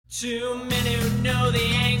Too many who know the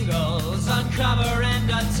angles, uncover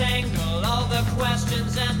and untangle all the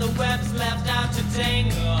questions and the webs left out to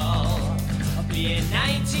tangle. I'll be in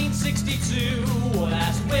 1962,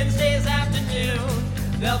 last Wednesday's afternoon.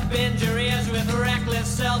 They'll bend your ears with reckless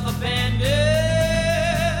self-abandon.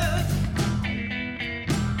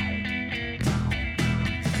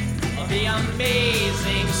 The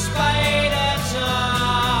amazing spider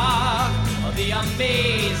talk. The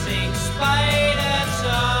amazing spider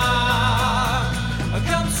talk.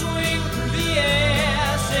 Come swing through the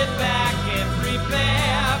air, sit back and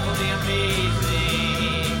prepare for the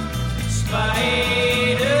amazing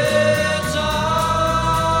spider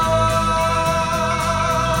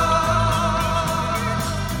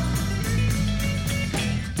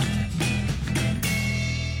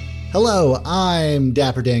Hello, I'm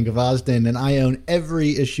Dapper Dan Gvozden, and I own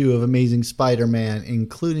every issue of Amazing Spider-Man,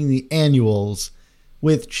 including the annuals,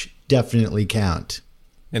 which definitely count.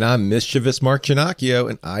 And I'm Mischievous Mark Giannacchio,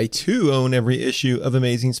 and I too own every issue of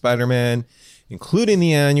Amazing Spider-Man, including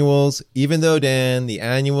the annuals, even though, Dan, the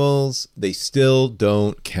annuals, they still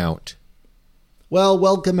don't count. Well,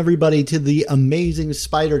 welcome everybody to the Amazing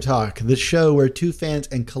Spider Talk, the show where two fans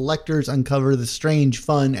and collectors uncover the strange,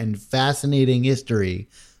 fun, and fascinating history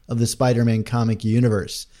of the Spider-Man comic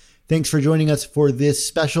universe. Thanks for joining us for this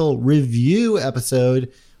special review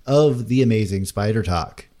episode of the Amazing Spider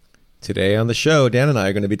Talk. Today on the show, Dan and I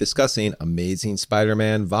are going to be discussing Amazing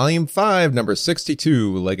Spider-Man Volume 5, number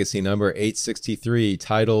 62, legacy number 863,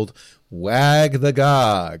 titled Wag the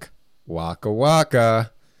Gog. Waka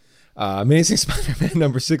Waka. Amazing Spider-Man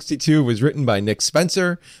number 62 was written by Nick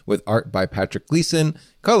Spencer, with art by Patrick Gleason,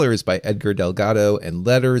 colors by Edgar Delgado, and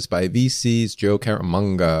letters by VC's Joe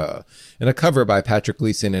Caramagna, and a cover by Patrick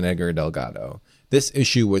Gleason and Edgar Delgado. This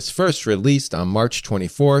issue was first released on March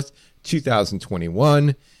 24th,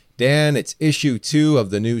 2021. Dan, it's issue 2 of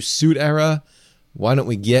the new suit era. Why don't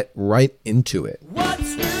we get right into it?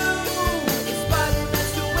 What's new? Spider-Man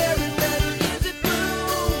still wearing red, is it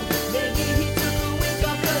blue? Maybe he took a week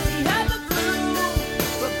off cause he had the flu.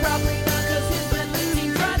 But probably not cause his methods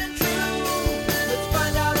seem tried and true. Let's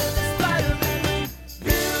find out in the Spider-Man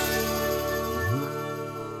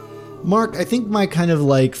review. Mark, I think my kind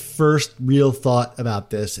of first real thought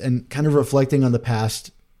about this, and kind of reflecting on the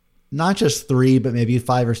past, not just 3, but maybe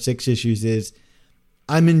 5 or 6 issues, is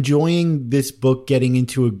I'm enjoying this book getting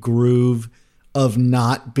into a groove of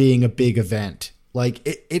not being a big event.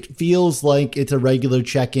 It feels like it's a regular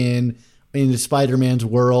check-in into Spider-Man's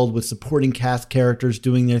world with supporting cast characters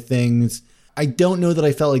doing their things. I don't know that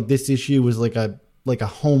I felt like this issue was like a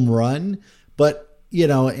home run, but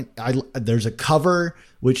there's a cover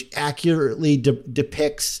which accurately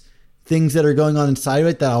depicts things that are going on inside of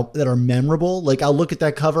it that are memorable. I'll look at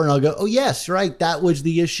that cover and I'll go, oh yes, right. That was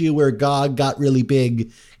the issue where Gog got really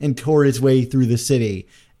big and tore his way through the city.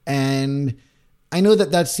 And I know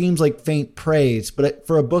that seems like faint praise, but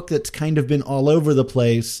for a book that's kind of been all over the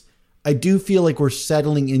place, I do feel like we're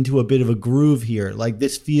settling into a bit of a groove here.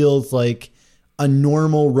 This feels like a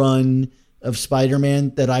normal run of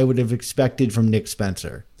Spider-Man that I would have expected from Nick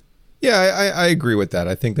Spencer. Yeah, I agree with that.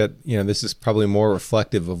 I think that, this is probably more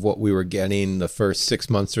reflective of what we were getting the first 6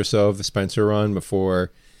 months or so of the Spencer run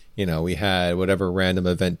before, we had whatever random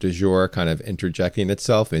event du jour kind of interjecting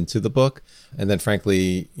itself into the book. And then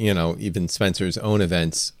frankly, even Spencer's own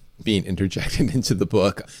events being interjected into the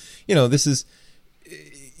book. This is,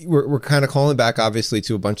 we're kind of calling back obviously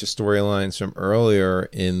to a bunch of storylines from earlier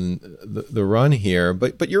in the run here.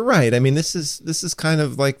 But you're right. I mean, this is kind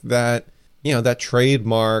of like that, that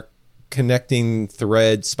trademark connecting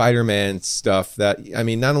thread Spider-Man stuff that,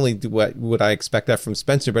 not only would I expect that from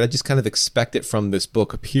Spencer, but I just kind of expect it from this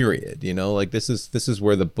book, period. This is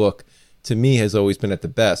where the book to me has always been at the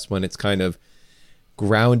best, when it's kind of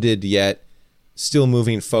grounded yet still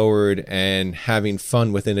moving forward and having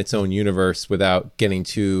fun within its own universe without getting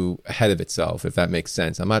too ahead of itself, if that makes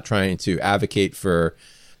sense. I'm not trying to advocate for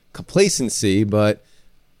complacency, but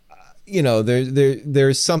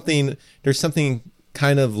there's something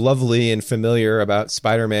kind of lovely and familiar about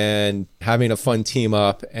Spider-Man having a fun team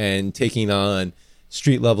up and taking on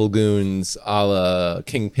street level goons a la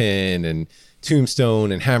Kingpin and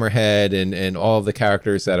Tombstone and Hammerhead and all of the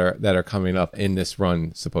characters that are coming up in this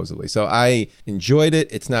run, supposedly. So I enjoyed it.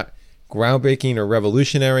 It's not groundbreaking or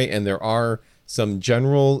revolutionary, and there are some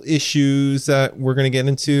general issues that we're going to get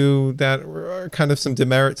into that are kind of some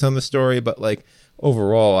demerits on the story, but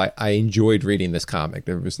overall, I enjoyed reading this comic.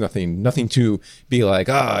 There was nothing to be like,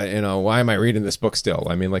 why am I reading this book still?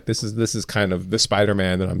 This is kind of the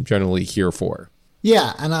Spider-Man that I'm generally here for.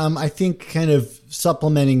 Yeah, and I think kind of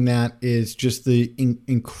supplementing that is just the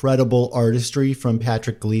incredible artistry from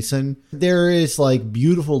Patrick Gleason. There is like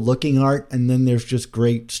beautiful looking art, and then there's just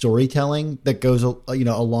great storytelling that goes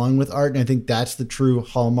along with art. And I think that's the true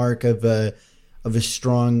hallmark of a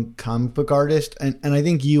strong comic book artist. And I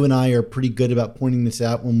think you and I are pretty good about pointing this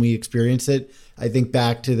out when we experience it. I think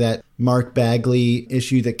back to that Mark Bagley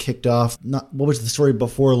issue that kicked off, what was the story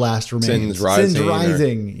before Last Remains? Sins Rising. Sins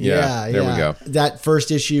Rising. There we go. That first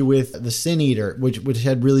issue with the Sin Eater, which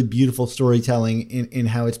had really beautiful storytelling in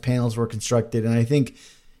how its panels were constructed. And I think,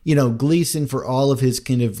 Gleason, for all of his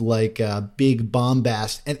kind of like big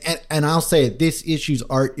bombast, and I'll say it, this issue's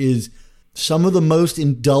art is some of the most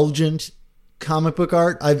indulgent comic book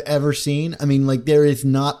art I've ever seen. I mean, like, there is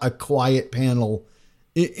not a quiet panel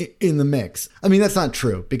in the mix. I mean, that's not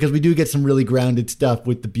true, because we do get some really grounded stuff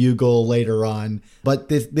with the Bugle later on. But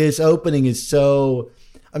this opening is so,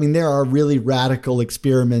 I mean, there are really radical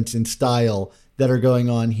experiments in style that are going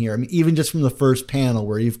on here. I mean, even just from the first panel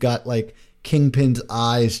where you've got like Kingpin's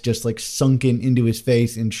eyes just like sunken into his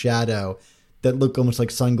face in shadow that look almost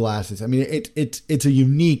like sunglasses. I mean, it's a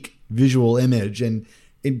unique visual image, and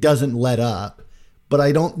it doesn't let up. But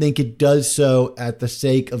I don't think it does so at the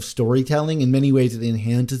sake of storytelling. In many ways, it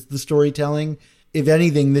enhances the storytelling. If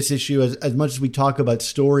anything, this issue, as much as we talk about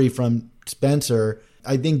story from Spencer,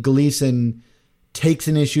 I think Gleason takes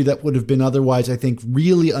an issue that would have been otherwise, I think,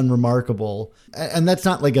 really unremarkable. And that's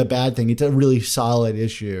not like a bad thing. It's a really solid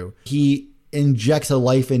issue. He injects a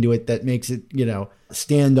life into it that makes it,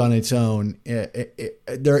 stand on its own.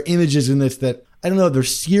 There are images in this that, I don't know, they're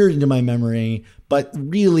seared into my memory, but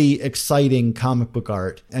really exciting comic book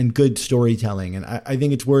art and good storytelling. And I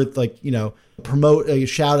think it's worth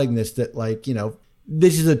shouting this, that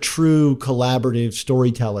this is a true collaborative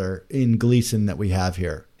storyteller in Gleason that we have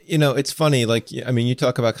here. It's funny. You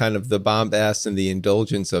talk about kind of the bombast and the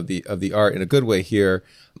indulgence of the art in a good way here.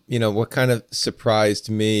 What kind of surprised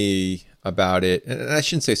me about it, and I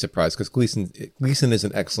shouldn't say surprised, because Gleason is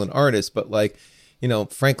an excellent artist, but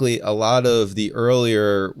frankly, a lot of the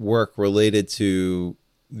earlier work related to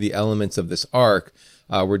the elements of this arc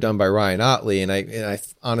were done by Ryan Ottley, and I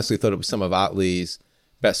honestly thought it was some of Ottley's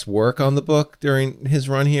best work on the book during his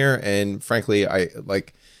run here. And frankly,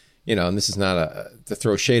 and this is not to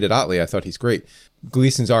throw shade at Ottley. I thought he's great.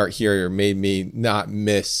 Gleason's art here made me not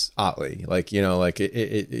miss Ottley. I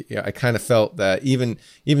kind of felt that even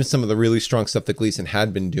some of the really strong stuff that Gleason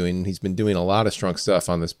had been doing, and he's been doing a lot of strong stuff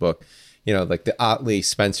on this book, like the Ottley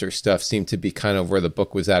Spencer stuff seemed to be kind of where the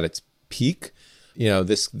book was at its peak.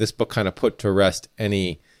 This book kind of put to rest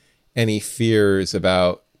any fears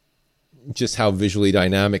about just how visually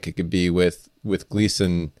dynamic it could be with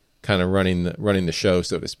Gleason kind of running the show,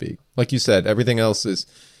 so to speak. Like you said, everything else is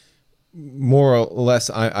more or less,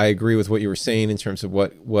 I agree with what you were saying in terms of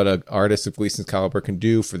what an artist of Gleason's caliber can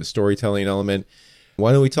do for the storytelling element.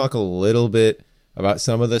 Why don't we talk a little bit about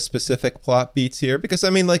some of the specific plot beats here? Because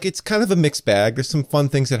it's kind of a mixed bag. There's some fun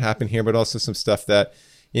things that happen here, but also some stuff that,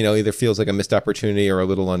 either feels like a missed opportunity or a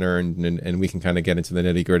little unearned, and we can kind of get into the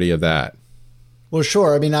nitty gritty of that. Well,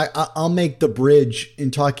 sure. I'll make the bridge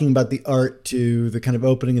in talking about the art to the kind of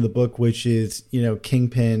opening of the book, which is,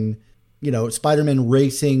 Kingpin, Spider-Man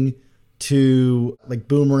racing to like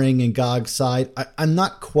Boomerang and Gog's side. I'm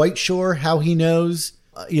not quite sure how he knows,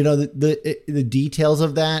 the details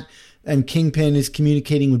of that. And Kingpin is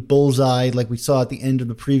communicating with Bullseye, like we saw at the end of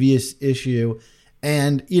the previous issue.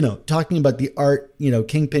 And, talking about the art,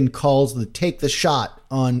 Kingpin calls take the shot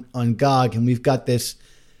on Gog. And we've got this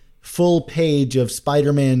full page of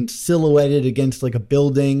Spider-Man silhouetted against like a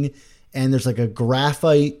building. And there's like a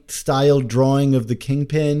graphite style drawing of the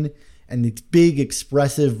Kingpin and these big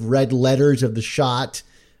expressive red letters of the shot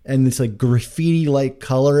and this like graffiti-like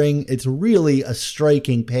coloring. It's really a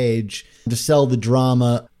striking page to sell the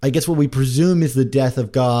drama. I guess what we presume is the death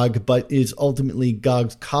of Gog, but is ultimately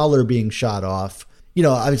Gog's collar being shot off.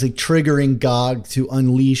 Obviously triggering Gog to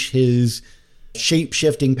unleash his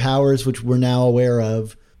shape-shifting powers, which we're now aware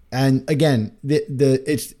of. And again,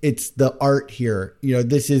 it's the art here.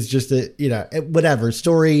 This is just whatever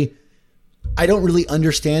story. I don't really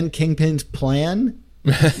understand Kingpin's plan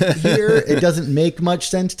here. It doesn't make much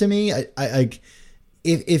sense to me.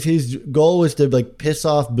 If his goal was to like piss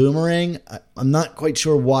off Boomerang, I'm not quite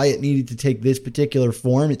sure why it needed to take this particular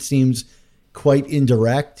form. It seems quite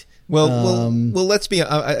indirect. Well, let's be.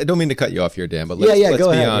 I don't mean to cut you off here, Dan, but let's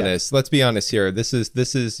be honest. Yeah. Let's be honest here. This is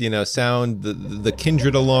sound the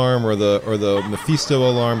Kindred alarm or the Mephisto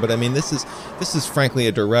alarm, but this is frankly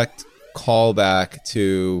a direct callback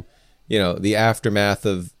to the aftermath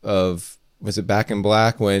of was it Back in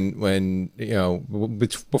Black when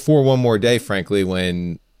before One More Day, frankly,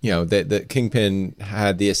 when the Kingpin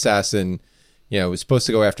had the assassin, was supposed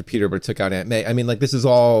to go after Peter, but took out Aunt May. I mean, like, this is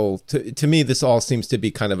all to me. This all seems to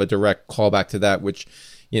be kind of a direct callback to that, which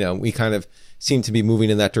we kind of seem to be moving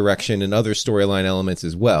in that direction in other storyline elements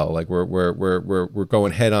as well. Like we're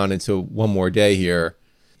going head on into One More Day here.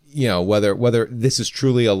 Whether this is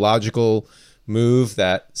truly a logical move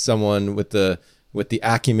that someone with the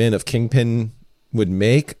acumen of Kingpin would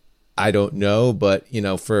make, I don't know. But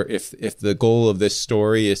for if the goal of this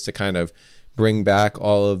story is to kind of bring back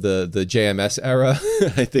all of the JMS era,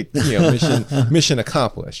 I think mission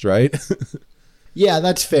accomplished, right? Yeah,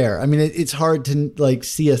 that's fair. I mean, it's hard to like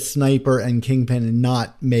see a Sniper and Kingpin and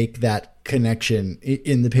not make that connection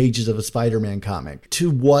in the pages of a Spider-Man comic.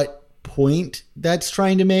 To what point that's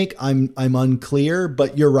trying to make, I'm unclear,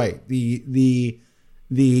 but you're right. The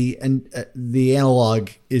analog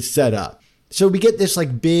is set up. So we get this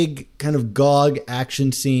like big kind of Gog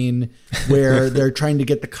action scene where they're trying to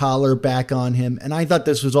get the collar back on him. And I thought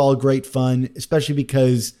this was all great fun, especially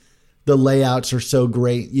because the layouts are so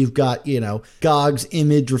great. You've got, Gog's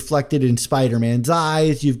image reflected in Spider-Man's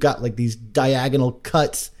eyes. You've got like these diagonal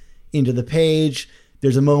cuts into the page.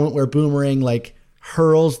 There's a moment where Boomerang like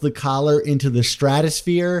hurls the collar into the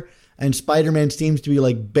stratosphere, and Spider-Man seems to be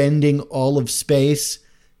like bending all of space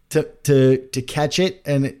to catch it.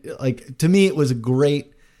 And to me, it was a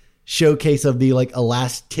great showcase of the like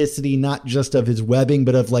elasticity, not just of his webbing,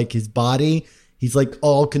 but of like his body. He's like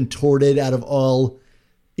all contorted out of all,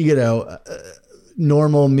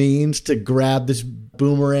 normal means to grab this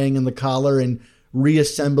Boomerang and the collar and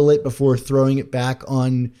reassemble it before throwing it back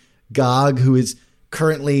on Gog, who is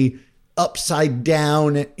currently upside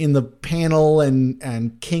down in the panel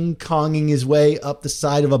and King Konging his way up the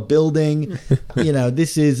side of a building.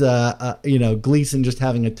 This is Gleason just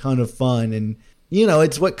having a ton of fun, and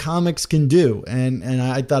it's what comics can do, and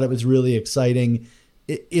I thought it was really exciting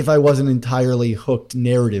if I wasn't entirely hooked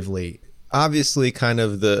narratively. Obviously, kind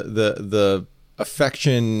of the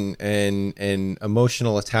affection and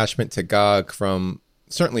emotional attachment to Gog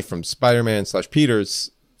certainly from Spider-Man /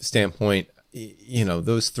 Peter's standpoint,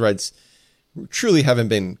 those threads truly haven't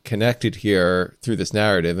been connected here through this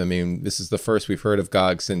narrative. I mean, this is the first we've heard of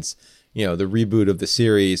Gog since, the reboot of the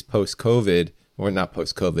series post-COVID, or not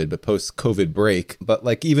post-COVID, but post-COVID break. But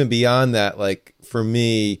like even beyond that, like for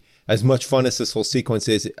me, as much fun as this whole sequence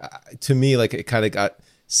is, to me, like it kind of got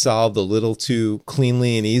solved a little too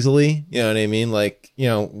cleanly and easily. You know what I mean? Like,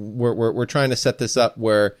 we're trying to set this up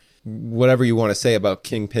where whatever you want to say about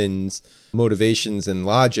Kingpin's motivations and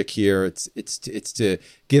logic here, it's to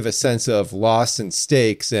give a sense of loss and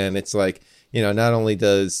stakes. And it's like, not only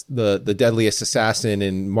does the deadliest assassin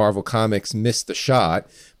in Marvel Comics miss the shot,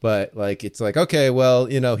 but like it's like, okay, well,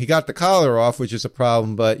 he got the collar off, which is a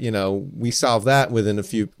problem, but we solved that within a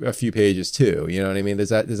few pages too. You know what I mean? Does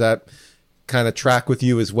that kind of track with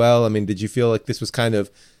you as well? I mean, did you feel like this was kind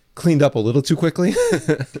of cleaned up a little too quickly?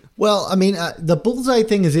 Well, I mean, the bullseye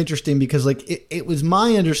thing is interesting because like it was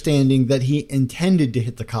my understanding that he intended to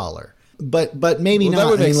hit the collar, but maybe not. That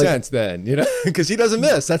would make sense then, because he doesn't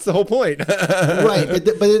miss. That's the whole point. Right.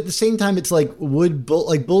 But at the same time, it's like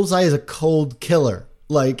Bullseye is a cold killer.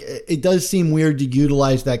 Like it does seem weird to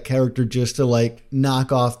utilize that character just to like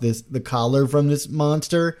knock off the collar from this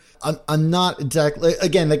monster. I'm not exactly,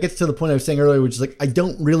 again, that gets to the point I was saying earlier, which is like, I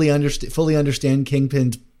don't really fully understand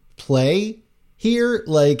Kingpin's play here.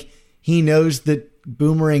 Like he knows that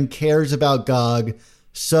Boomerang cares about Gog,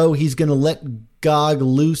 so he's going to let Gog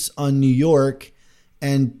loose on New York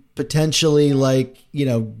and potentially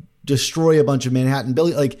destroy a bunch of Manhattan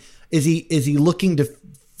buildings. Like, is he looking to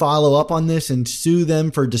follow up on this and sue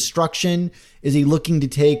them for destruction? Is he looking to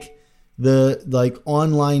take the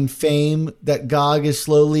online fame that Gog is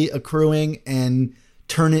slowly accruing and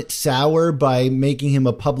turn it sour by making him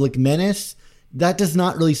a public menace? That does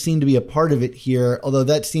not really seem to be a part of it here, although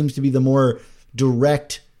that seems to be the more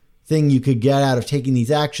direct thing you could get out of taking these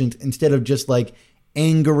actions instead of just like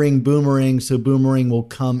angering Boomerang so Boomerang will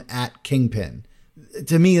come at Kingpin.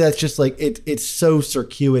 To me, that's just like it's so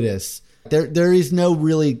circuitous. There is no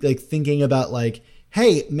really like thinking about like,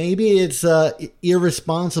 hey, maybe it's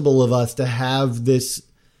irresponsible of us to have this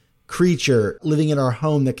creature living in our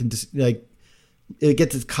home that can it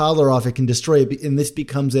gets its collar off, it can destroy it, and this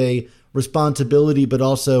becomes a responsibility, but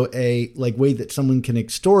also a like way that someone can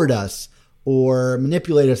extort us or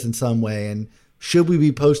manipulate us in some way. And should we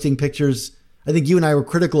be posting pictures? I think you and I were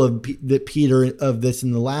critical of Peter of this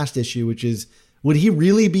in the last issue, which is, would he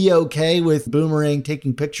really be okay with Boomerang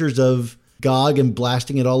taking pictures of Gog and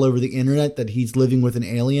blasting it all over the internet that he's living with an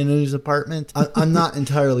alien in his apartment. I'm not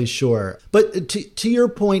entirely sure. But to your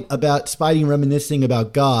point about Spidey reminiscing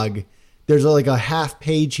about Gog, there's like a half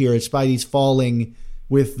page here at Spidey's falling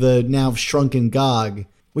with the now shrunken Gog,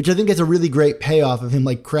 which I think has a really great payoff of him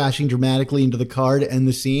like crashing dramatically into the car to end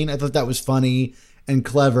the scene. I thought that was funny and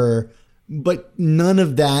clever, but none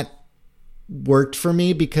of that worked for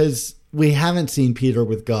me because we haven't seen Peter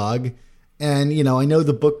with Gog. And, you know, I know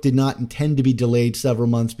the book did not intend to be delayed several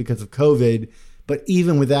months because of COVID, but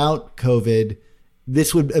even without COVID,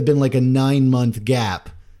 this would have been like a 9-month gap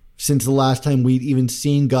since the last time we'd even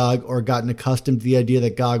seen Gog or gotten accustomed to the idea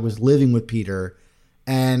that Gog was living with Peter.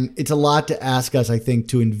 And it's a lot to ask us, I think,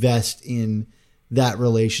 to invest in that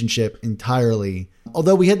relationship entirely.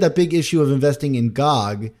 Although we had that big issue of investing in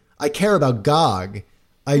Gog, I care about Gog.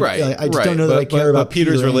 I just don't know that I care about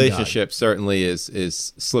Peter's Peter relationship. Certainly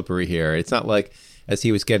is slippery here. It's not like as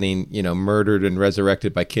he was getting, you know, murdered and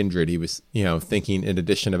resurrected by Kindred, he was, you know, thinking in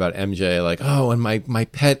addition about MJ, like, oh, and my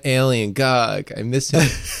pet alien Gog, I miss him.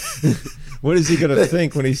 What is he going to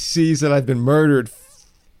think when he sees that I've been murdered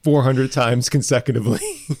 400 times consecutively?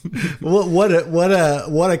 What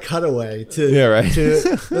a cutaway to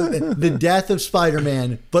the death of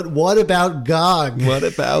Spider-Man. But what about Gog? What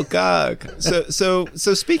about Gog? So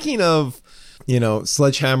speaking of, you know,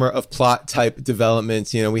 sledgehammer of plot type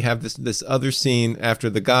developments, you know, we have this other scene after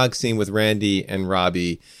the Gog scene with Randy and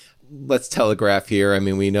Robbie. Let's telegraph here. I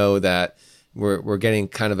mean, we know that we're getting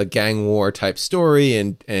kind of a gang war type story,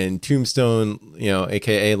 and Tombstone, you know,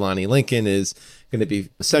 aka Lonnie Lincoln, is going to be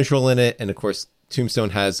central in it. And of course, Tombstone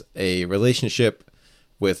has a relationship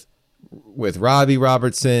with Robbie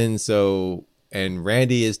Robertson. So, and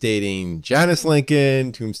Randy is dating Janice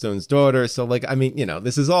Lincoln, Tombstone's daughter. So like, I mean, you know,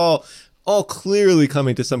 this is all clearly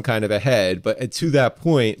coming to some kind of a head. But to that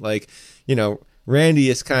point, like, you know, Randy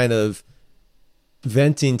is kind of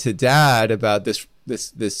venting to Dad about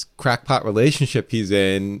this crackpot relationship he's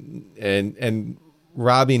in, and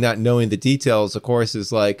Robbie, not knowing the details, of course,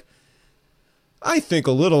 is like, I think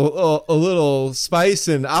a little spice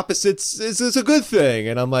and opposites is a good thing.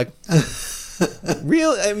 And I'm like,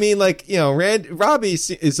 really? I mean, like, you know, Robbie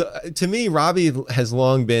is, to me, Robbie has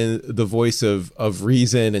long been the voice of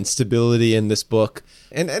reason and stability in this book.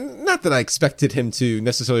 And not that I expected him to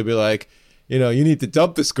necessarily be like, you know, you need to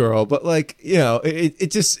dump this girl, but like, you know,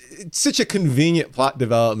 it's such a convenient plot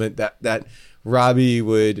development that Robbie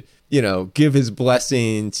would, you know, give his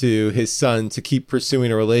blessing to his son to keep pursuing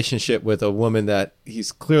a relationship with a woman that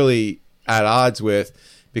he's clearly at odds with,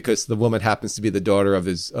 because the woman happens to be the daughter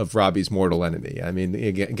of Robbie's mortal enemy. I mean,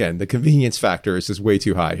 again, the convenience factor is just way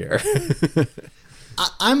too high here.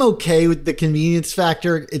 I'm okay with the convenience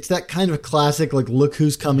factor. It's that kind of classic, like, look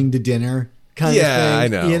who's coming to dinner kind of thing. Yeah, I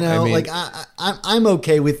know. You know, I mean, like, I'm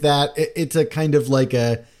okay with that. It's a kind of like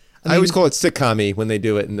a... I always call it sitcom-y when they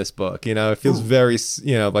do it in this book. You know, it feels very,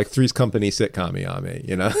 you know, like Three's Company sitcom-y on me,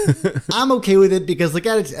 you know? I'm okay with it because, like,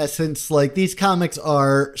 at its essence, like, these comics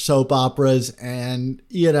are soap operas, and,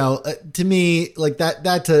 you know, to me, like,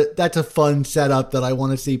 that's a fun setup that I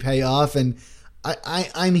want to see pay off, and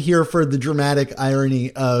I'm here for the dramatic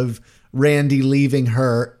irony of Randy leaving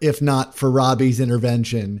her, if not for Robbie's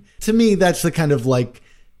intervention. To me, that's the kind of, like,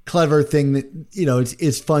 clever thing that, you know,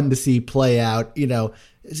 it's fun to see play out. You know,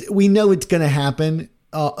 we know it's going to happen.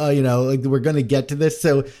 You know, like, we're going to get to this,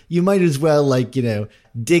 so you might as well, like, you know,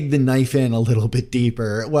 dig the knife in a little bit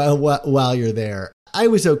deeper while you're there. I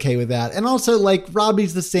was okay with that. And also, like,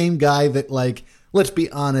 Robbie's the same guy that, like, let's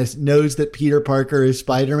be honest, knows that Peter Parker is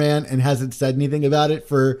Spider-Man and hasn't said anything about it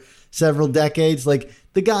for several decades. Like,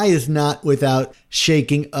 the guy is not without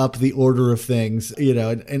shaking up the order of things, you know,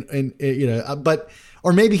 and you know, but...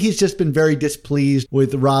 Or maybe he's just been very displeased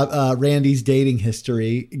with Randy's dating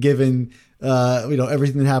history, given you know,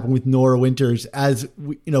 everything that happened with Nora Winters, as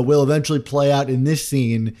you know, will eventually play out in this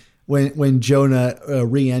scene when Jonah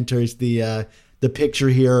re-enters the picture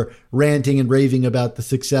here, ranting and raving about the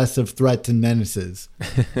success of Threats and Menaces.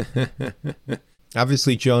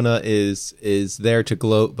 Obviously, Jonah is there to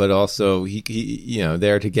gloat, but also he you know,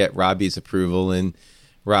 there to get Robbie's approval, and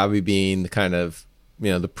Robbie, being the kind of, you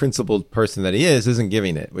know, the principled person that he isn't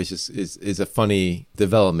giving it, which is a funny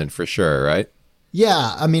development for sure, right?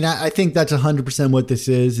 Yeah, I mean, I think that's 100% what this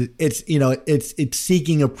is. It's, you know, it's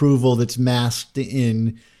seeking approval that's masked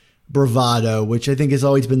in bravado, which I think has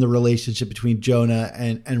always been the relationship between Jonah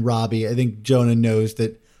and Robbie. I think Jonah knows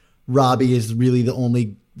that Robbie is really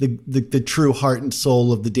the true heart and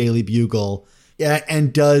soul of the Daily Bugle,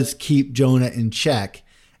 and does keep Jonah in check.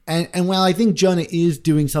 And while I think Jonah is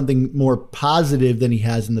doing something more positive than he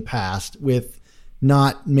has in the past with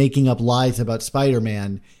not making up lies about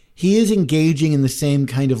Spider-Man, he is engaging in the same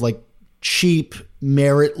kind of like cheap,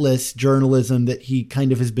 meritless journalism that he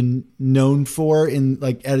kind of has been known for in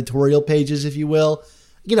like editorial pages, if you will.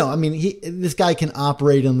 You know, I mean, this guy can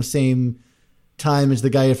operate on the same time as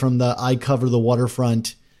the guy from the I Cover the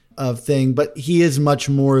Waterfront thing, but he is much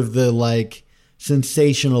more of the like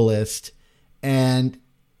sensationalist. And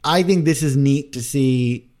I think this is neat to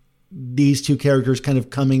see these two characters kind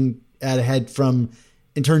of coming at a head from,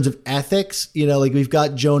 in terms of ethics. You know, like we've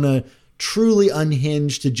got Jonah truly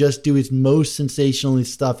unhinged to just do his most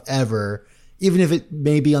sensationalist stuff ever, even if it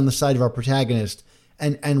may be on the side of our protagonist.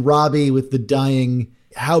 And Robbie with the dying,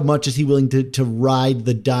 how much is he willing to ride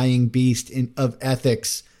the dying beast of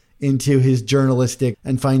ethics into his journalistic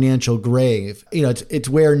and financial grave? You know, it's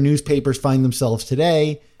where newspapers find themselves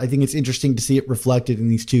today. I think it's interesting to see it reflected in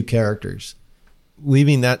these two characters.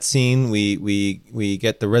 Leaving that scene, we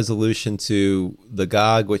get the resolution to the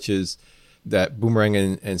gag, which is that Boomerang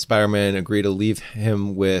and Spider-Man agree to leave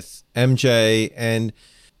him with MJ. And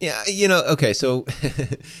yeah, you know, okay, so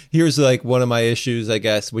here's like one of my issues, I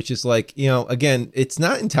guess, which is like, you know, again, it's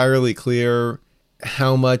not entirely clear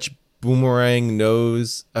how much Boomerang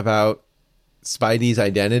knows about Spidey's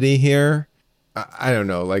identity here. I don't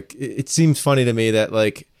know, like it seems funny to me that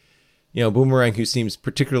like, you know, Boomerang, who seems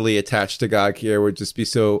particularly attached to Gog here, would just be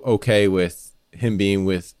so okay with him being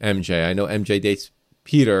with MJ. I know MJ dates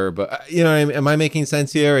Peter, but you know, am I making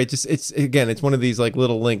sense here? It's one of these like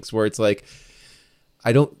little links where it's like,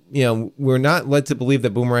 I don't, you know, we're not led to believe that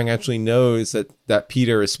Boomerang actually knows that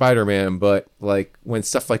Peter is Spider-Man, but like when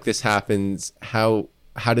stuff like this happens, how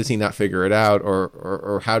does he not figure it out,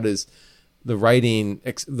 or how does the writing,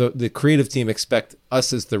 the creative team expect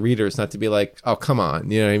us as the readers not to be like, oh, come on,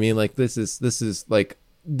 you know what I mean? Like this is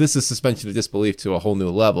suspension of disbelief to a whole new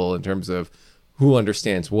level in terms of who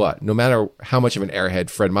understands what, no matter how much of an airhead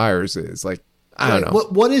Fred Myers is. Like, I don't know.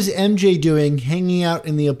 What is MJ doing hanging out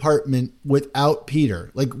in the apartment without Peter?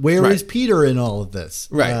 Like, where is Peter in all of this?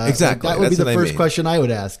 Right, exactly. That would be the first question I would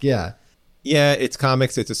ask, yeah. Yeah, it's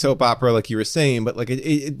comics, it's a soap opera, like you were saying, but like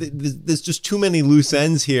there's just too many loose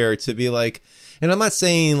ends here to be like, and I'm not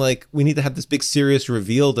saying like we need to have this big serious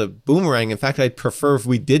reveal to Boomerang. In fact, I'd prefer if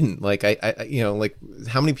we didn't. Like I you know, like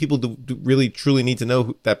how many people do really truly need to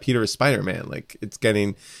know that Peter is Spider-Man? Like it's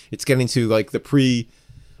getting to like the pre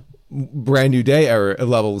Brand New Day era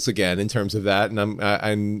levels again in terms of that,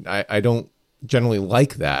 and I don't generally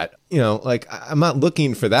like that. You know, like I'm not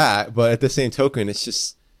looking for that, but at the same token, it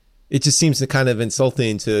just seems to kind of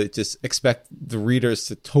insulting to just expect the readers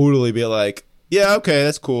to totally be like, yeah, okay,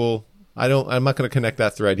 that's cool. I'm not going to connect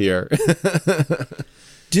that thread here.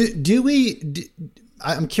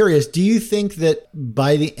 I'm curious, do you think that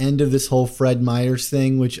by the end of this whole Fred Myers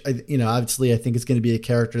thing, which, you know, obviously I think is going to be a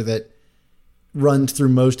character that runs through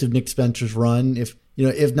most of Nick Spencer's run, if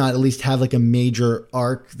not at least have like a major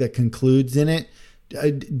arc that concludes in it,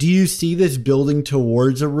 do you see this building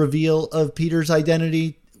towards a reveal of Peter's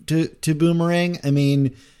identity to Boomerang? I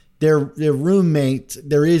mean, they're roommates.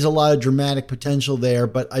 There is a lot of dramatic potential there,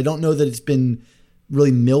 but I don't know that it's been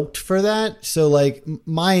really milked for that. So like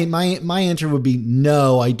my answer would be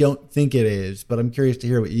no, I don't think it is, but I'm curious to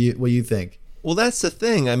hear what you think. Well, that's the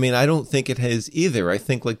thing. I mean, I don't think it has either. I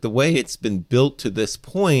think like the way it's been built to this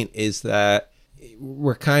point is that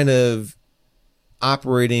we're kind of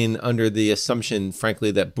operating under the assumption,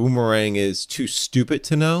 frankly, that Boomerang is too stupid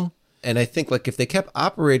to know. And I think like if they kept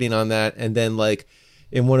operating on that, and then like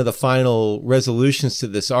in one of the final resolutions to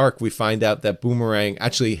this arc, we find out that Boomerang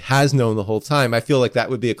actually has known the whole time, I feel like that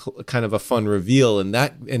would be a kind of a fun reveal in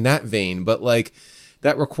that vein. But like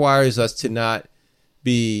that requires us to not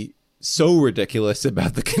be so ridiculous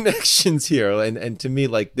about the connections here. And to me,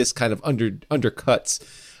 like this kind of undercuts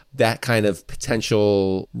that kind of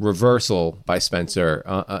potential reversal by Spencer,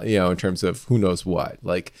 you know, in terms of who knows what.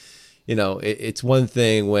 Like, you know, it's one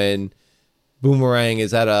thing when Boomerang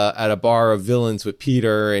is at a bar of villains with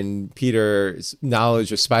Peter, and Peter's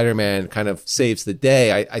knowledge of Spider-Man kind of saves the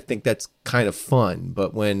day. I think that's kind of fun.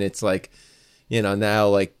 But when it's like, you know, now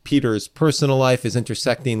like Peter's personal life is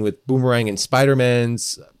intersecting with Boomerang and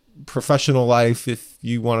Spider-Man's professional life, if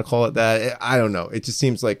you want to call it that, I don't know. It just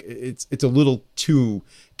seems like it's a little too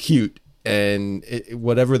cute, and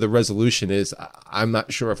whatever the resolution is, I'm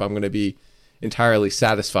not sure if I'm going to be entirely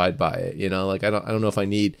satisfied by it. You know, like I don't know if I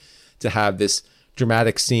need to have this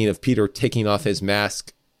dramatic scene of Peter taking off his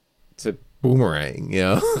mask to Boomerang. You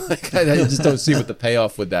know, like I just don't see what the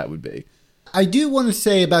payoff with that would be. I do want to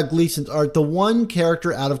say about Gleason's art, the one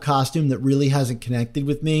character out of costume that really hasn't connected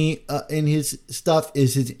with me in his stuff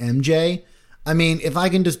is his MJ. I mean, if I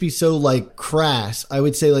can just be so like crass, I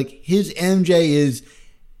would say like his MJ is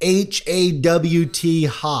HAWT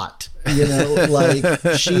hot, you know,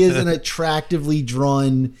 like she is an attractively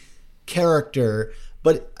drawn character,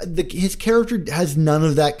 but his character has none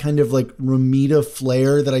of that kind of like Romita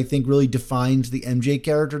flair that I think really defines the MJ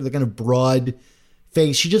character, the kind of broad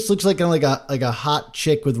face. She just looks like kind of like a hot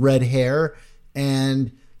chick with red hair.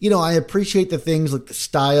 And, you know, I appreciate the things like the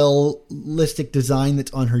stylistic design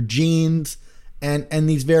that's on her jeans and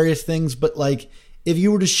these various things, but like, if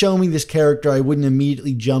you were to show me this character, I wouldn't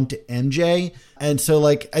immediately jump to MJ. And so,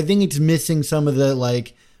 like, I think it's missing some of the,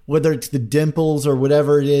 like, whether it's the dimples or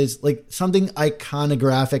whatever it is, like, something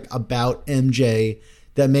iconographic about MJ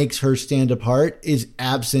that makes her stand apart is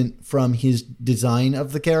absent from his design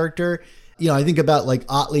of the character. You know, I think about, like,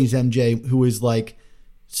 Otley's MJ, who is, like,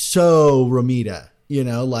 so Romita, you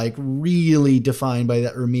know, like, really defined by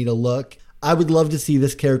that Romita look. I would love to see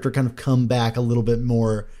this character kind of come back a little bit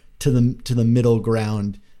more to the middle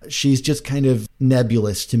ground. She's just kind of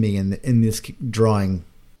nebulous to me in this drawing.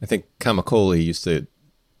 I think Kamikoli used to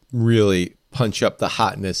really punch up the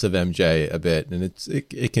hotness of MJ a bit, and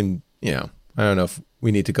it can, you know, I don't know if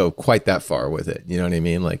we need to go quite that far with it. You know what I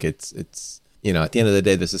mean? Like it's you know, at the end of the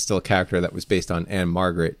day, this is still a character that was based on Anne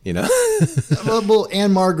Margaret, you know? well,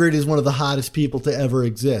 Anne Margaret is one of the hottest people to ever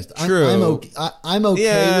exist. True. I'm okay.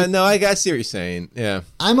 Yeah, no, I see what you're saying. Yeah.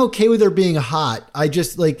 I'm okay with her being hot. I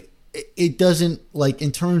just, like, it doesn't, like,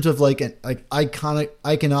 in terms of, like,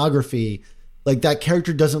 iconography, like, that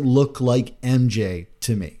character doesn't look like MJ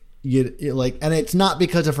to me. Like, and it's not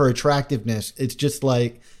because of her attractiveness. It's just,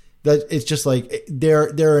 like, that it's just like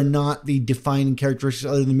there are not the defining characteristics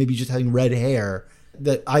other than maybe just having red hair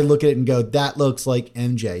that I look at it and go, that looks like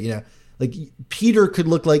MJ. You know, like Peter could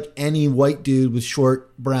look like any white dude with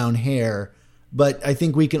short brown hair, but I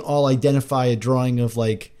think we can all identify a drawing of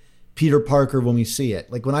like Peter Parker when we see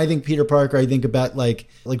it. Like when I think Peter Parker, I think about like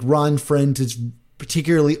Ron Friends'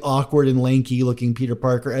 particularly awkward and lanky looking Peter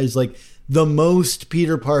Parker as like the most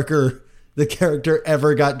Peter Parker the character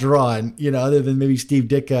ever got drawn, you know, other than maybe Steve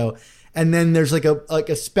Ditko. And then there's like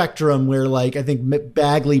a spectrum where like I think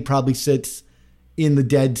Bagley probably sits in the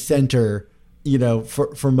dead center, you know,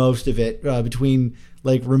 for most of it, between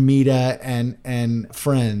like Romita and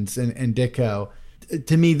Friends and Ditko.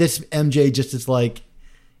 To me, this MJ just is like,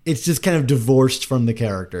 it's just kind of divorced from the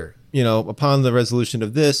character. You know, upon the resolution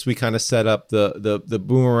of this, we kind of set up the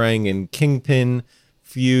Boomerang and Kingpin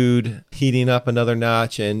feud heating up another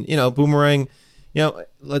notch. And, you know, Boomerang, you know,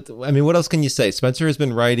 I mean, what else can you say? Spencer has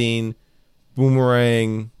been writing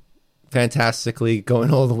Boomerang fantastically,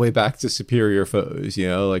 going all the way back to Superior Foes, you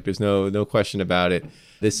know, like there's no question about it.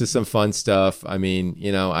 This is some fun stuff. I mean,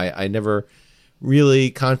 you know, I never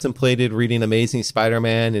really contemplated reading Amazing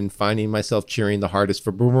Spider-Man and finding myself cheering the hardest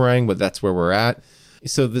for Boomerang, but that's where we're at.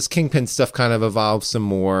 So this Kingpin stuff kind of evolves some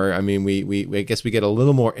more. I mean, we I guess we get a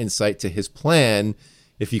little more insight to his plan,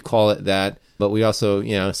 if you call it that. But we also,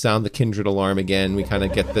 you know, sound the Kindred alarm again. We kind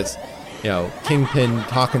of get this, you know, Kingpin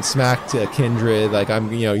talking smack to Kindred, like,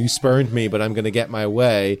 I'm, you know, you spurned me, but I'm going to get my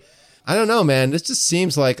way. I don't know, man. This just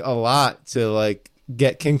seems like a lot to, like,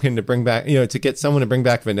 get Kingpin to bring back, you know, to get someone to bring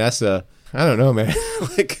back Vanessa. I don't know, man.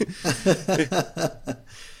 Like,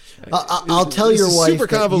 I'll tell your wife. Super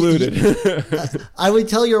convoluted. I would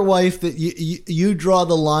tell your wife that you draw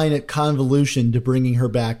the line at convolution to bringing her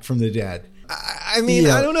back from the dead. I mean,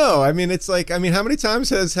 yeah. I don't know. I mean, it's like, I mean, how many times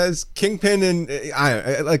has Kingpin and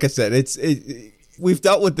like I said, we've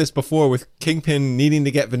dealt with this before with Kingpin needing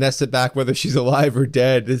to get Vanessa back, whether she's alive or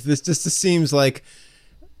dead. This just seems like,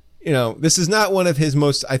 you know, this is not one of his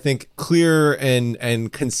most, I think, clear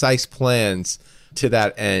and concise plans to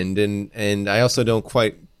that end. And I also don't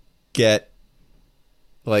quite get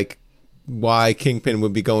like why Kingpin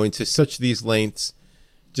would be going to such these lengths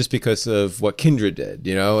just because of what Kindred did.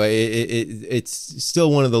 You know, it's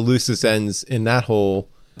still one of the loosest ends in that whole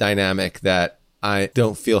dynamic that I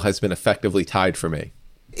don't feel has been effectively tied for me.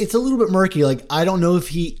 It's a little bit murky. Like, I don't know if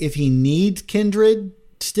he needs Kindred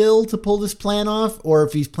still to pull this plan off, or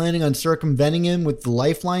if he's planning on circumventing him with the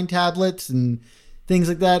Lifeline tablets and things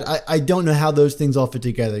like that. I don't know how those things all fit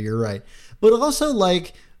together. You're right. But also,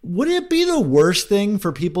 like, would it be the worst thing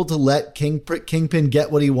for people to let Kingpin get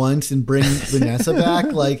what he wants and bring Vanessa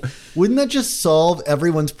back? Like, wouldn't that just solve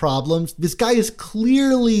everyone's problems? This guy is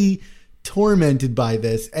clearly tormented by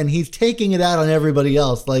this, and he's taking it out on everybody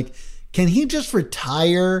else. Like, can he just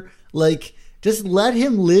retire? Like, just let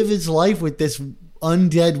him live his life with this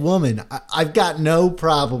undead woman. I've got no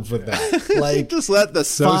problems with that. Like, just let the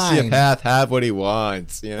sociopath have what he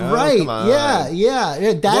wants. You know? Right? Come on.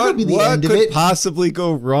 Yeah. That would be the end of it. What could possibly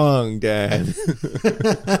go wrong, Dan?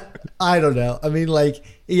 I don't know. I mean, like,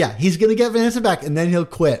 yeah, he's going to get Vanessa back and then he'll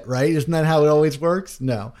quit, right? Isn't that how it always works?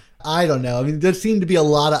 No, I don't know. I mean, there seemed to be a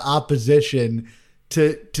lot of opposition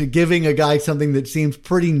to giving a guy something that seems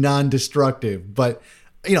pretty non-destructive. But,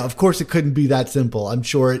 you know, of course it couldn't be that simple. I'm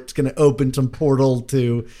sure it's going to open some portal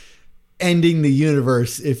to ending the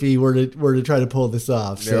universe if he were to try to pull this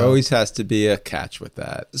off. There always has to be a catch with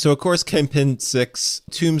that. So of course, Kingpin 6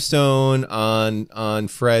 tombstone on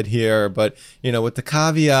Fred here, but you know, with the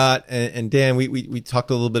caveat, and Dan, we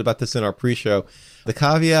talked a little bit about this in our pre-show, the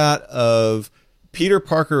caveat of Peter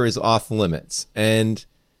Parker is off limits, and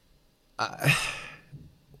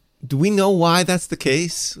do we know why that's the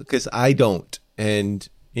case? Because I don't, and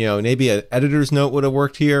you know, maybe an editor's note would have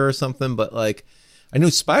worked here or something, but like, I know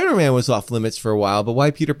Spider-Man was off limits for a while, but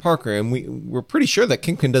why Peter Parker? And we're pretty sure that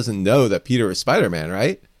Kingpin doesn't know that Peter is Spider-Man,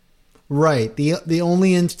 right? Right. The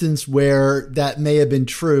only instance where that may have been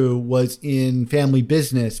true was in Family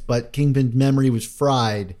Business, but Kingpin's memory was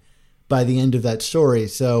fried by the end of that story.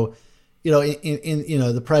 So, you know, in you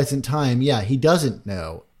know, the present time, yeah, he doesn't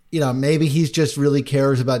know. You know, maybe he's just really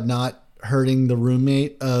cares about not hurting the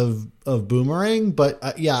roommate of Boomerang, but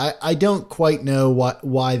I don't quite know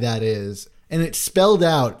why that is. And it's spelled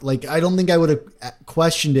out. Like, I don't think I would have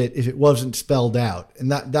questioned it if it wasn't spelled out.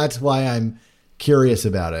 And that's why I'm curious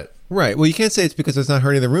about it. Right. Well, you can't say it's because it's not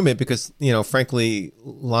hurting the roommate because, you know, frankly,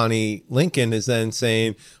 Lonnie Lincoln is then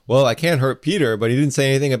saying, well, I can't hurt Peter, but he didn't say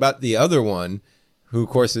anything about the other one, who, of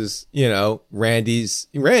course, is, you know, Randy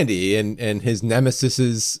and his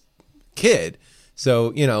nemesis's kid.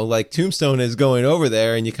 So, you know, like Tombstone is going over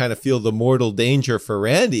there and you kind of feel the mortal danger for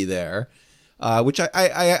Randy there. Which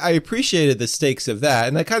I appreciated the stakes of that.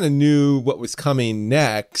 And I kind of knew what was coming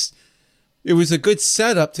next. It was a good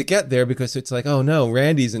setup to get there because it's like, oh no,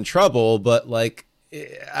 Randy's in trouble. But like,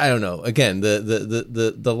 I don't know. Again,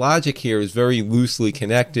 the logic here is very loosely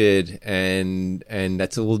connected. And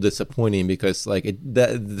that's a little disappointing because like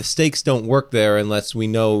the stakes don't work there unless we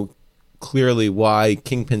know clearly why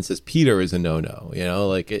Kingpin says Peter is a no-no. You know,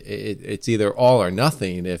 like it's either all or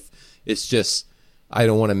nothing. If it's just, I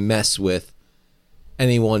don't want to mess with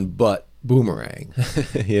anyone but Boomerang.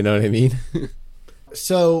 You know what I mean?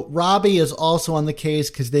 So Robbie is also on the case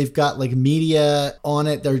because they've got like media on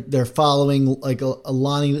it. They're following like a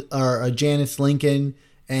Lonnie or a Janice Lincoln,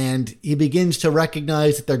 and he begins to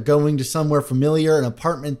recognize that they're going to somewhere familiar, an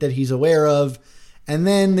apartment that he's aware of. And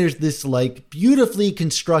then there's this like beautifully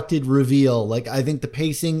constructed reveal. Like, I think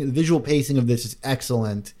the visual pacing of this is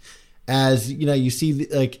excellent. As you know, you see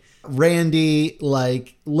like Randy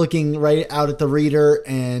like looking right out at the reader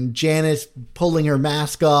and Janice pulling her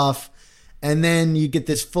mask off. And then you get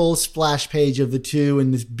this full splash page of the two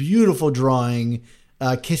in this beautiful drawing,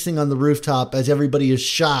 kissing on the rooftop as everybody is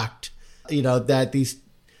shocked, you know, that these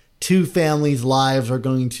two families' lives are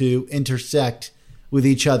going to intersect with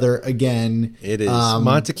each other again. It is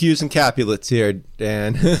Montagues and Capulets here,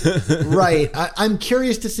 Dan. Right. I'm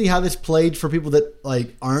curious to see how this played for people that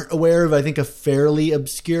like aren't aware of, I think, a fairly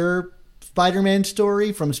obscure Spider-Man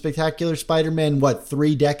story from Spectacular Spider-Man,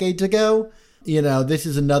 3 decades ago? You know, this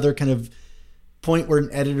is another kind of point where an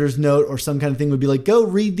editor's note or some kind of thing would be like, go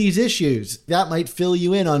read these issues. That might fill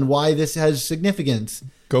you in on why this has significance.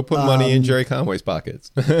 Go put money in Jerry Conway's pockets.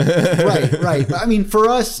 Right. I mean, for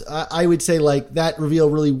us, I would say like that reveal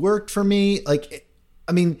really worked for me. Like,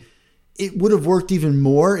 I mean, it would have worked even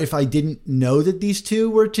more if I didn't know that these two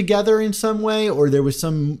were together in some way, or there was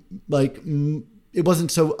some like, it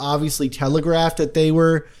wasn't so obviously telegraphed that they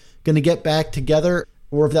were going to get back together,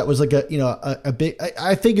 or if that was like a big,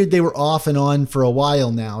 I figured they were off and on for a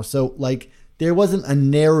while now. So like, there wasn't a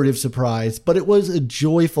narrative surprise, but it was a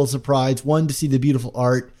joyful surprise. 1, to see the beautiful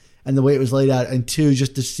art and the way it was laid out, and 2,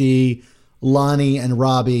 just to see Lonnie and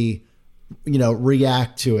Robbie, you know,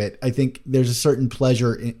 react to it. I think there's a certain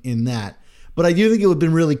pleasure in that. But I do think it would have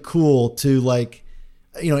been really cool to, like,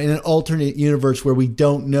 you know, in an alternate universe where we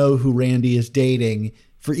don't know who Randy is dating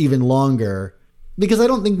for even longer, because I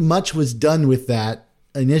don't think much was done with that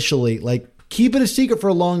initially. Like, keep it a secret for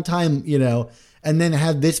a long time, you know, and then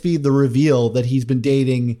have this be the reveal that he's been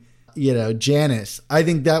dating, you know, Janice. I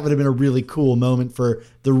think that would have been a really cool moment for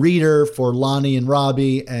the reader, for Lonnie and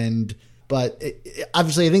Robbie. But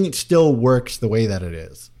obviously, I think it still works the way that it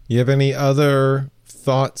is. You have any other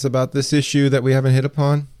thoughts about this issue that we haven't hit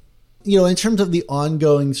upon? You know, in terms of the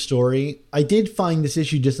ongoing story, I did find this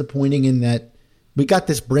issue disappointing in that we got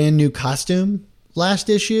this brand new costume last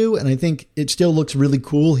issue, and I think it still looks really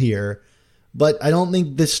cool here. but I don't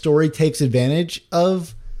think this story takes advantage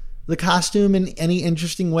of the costume in any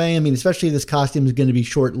interesting way. I mean, especially if this costume is going to be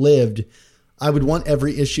short-lived, I would want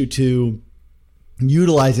every issue to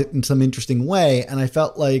utilize it in some interesting way. And I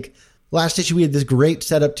felt like last issue we had this great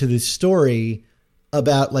setup to this story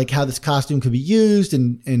about like how this costume could be used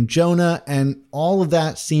and Jonah, and all of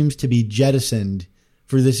that seems to be jettisoned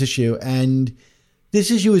for this issue. And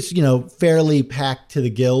this issue is, fairly packed to the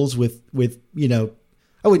gills with, I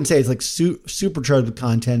wouldn't say it's like supercharged with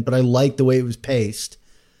content, but I like the way it was paced.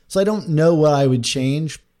 So I don't know what I would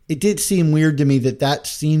change. It did seem weird to me that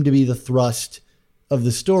seemed to be the thrust of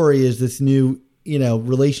the story, is this new,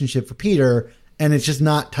 relationship for Peter. And it's just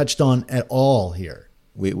not touched on at all here.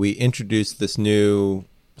 We introduced this new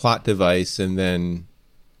plot device and then,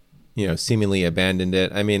 seemingly abandoned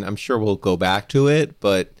it. I mean, I'm sure we'll go back to it,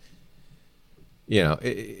 but,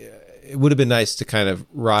 it would have been nice to kind of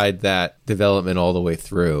ride that development all the way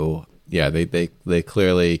through. Yeah, they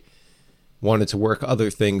clearly wanted to work other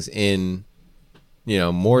things in,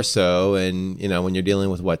 more so. And, when you're dealing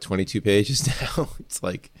with 22 pages now, it's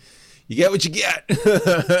like, you get what you get.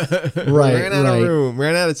 Right. Ran out of room.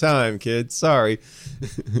 Ran out of time, kids. Sorry.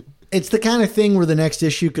 It's the kind of thing where the next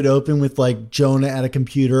issue could open with like Jonah at a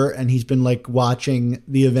computer and he's been like watching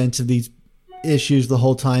the events of these issues the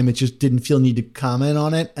whole time. It just didn't feel need to comment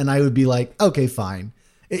on it. And I would be like, okay, fine.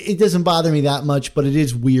 It doesn't bother me that much, but it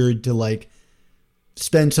is weird to like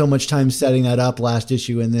spend so much time setting that up last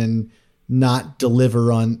issue and then not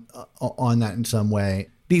deliver on that in some way.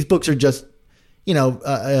 These books are just,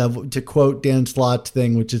 to quote Dan Slott's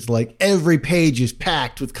thing, which is like every page is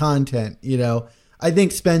packed with content, I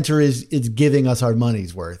think Spencer is giving us our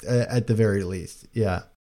money's worth at the very least. Yeah.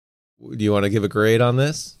 Do you want to give a grade on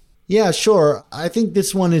this? Yeah, sure. I think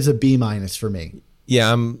this one is a B- for me.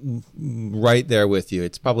 Yeah, I'm right there with you.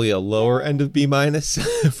 It's probably a lower end of B-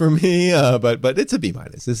 for me, but it's a B-.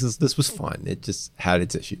 This was fun. It just had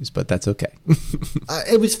its issues, but that's okay.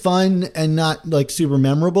 It was fun and not like super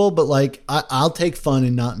memorable, but like I'll take fun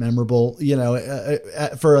and not memorable,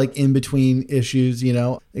 for like in between issues.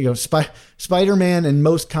 Spider-Man and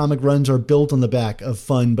most comic runs are built on the back of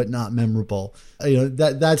fun but not memorable.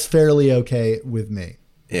 That's fairly okay with me.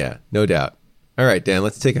 Yeah, no doubt. All right, Dan,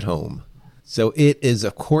 let's take it home. So it is,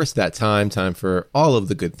 of course, that time for all of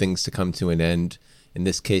the good things to come to an end. In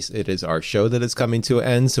this case, it is our show that is coming to an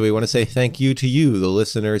end. So we want to say thank you to you, the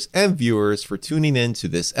listeners and viewers, for tuning in to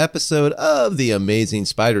this episode of The Amazing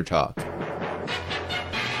Spider Talk.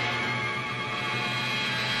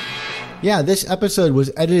 Yeah, this episode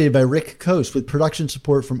was edited by Rick Coast with production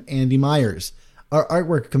support from Andy Myers. Our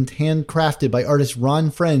artwork comes handcrafted by artists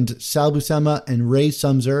Ron Friend, Sal Buscema, and Ray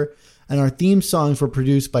Sumser. And our theme songs were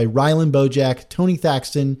produced by Rylan Bojack, Tony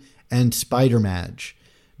Thaxton, and Spider Madge.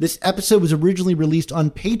 This episode was originally released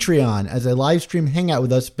on Patreon as a live stream hangout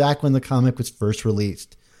with us back when the comic was first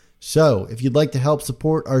released. So, if you'd like to help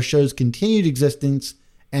support our show's continued existence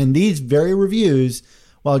and these very reviews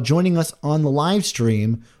while joining us on the live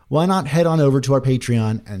stream, why not head on over to our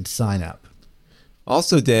Patreon and sign up?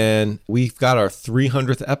 Also, Dan, we've got our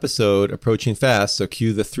 300th episode approaching fast, so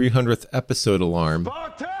cue the 300th episode alarm.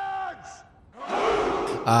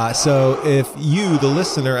 So if you, the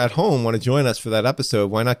listener at home, want to join us for that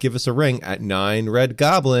episode, why not give us a ring at 9 Red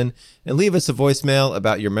Goblin and leave us a voicemail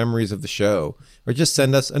about your memories of the show, or just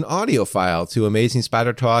send us an audio file to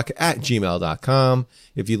amazingspidertalk@gmail.com.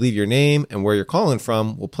 If you leave your name and where you're calling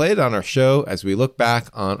from, we'll play it on our show as we look back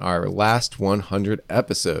on our last 100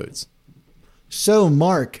 episodes. So,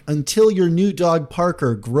 Mark, until your new dog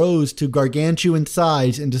Parker grows to gargantuan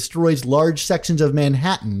size and destroys large sections of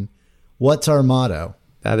Manhattan, what's our motto?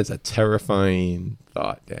 That is a terrifying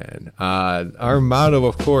thought, Dan. Our motto,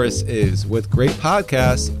 of course, is with great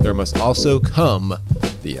podcasts, there must also come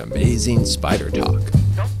the amazing Spider Talk.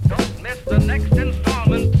 Don't miss the next installment.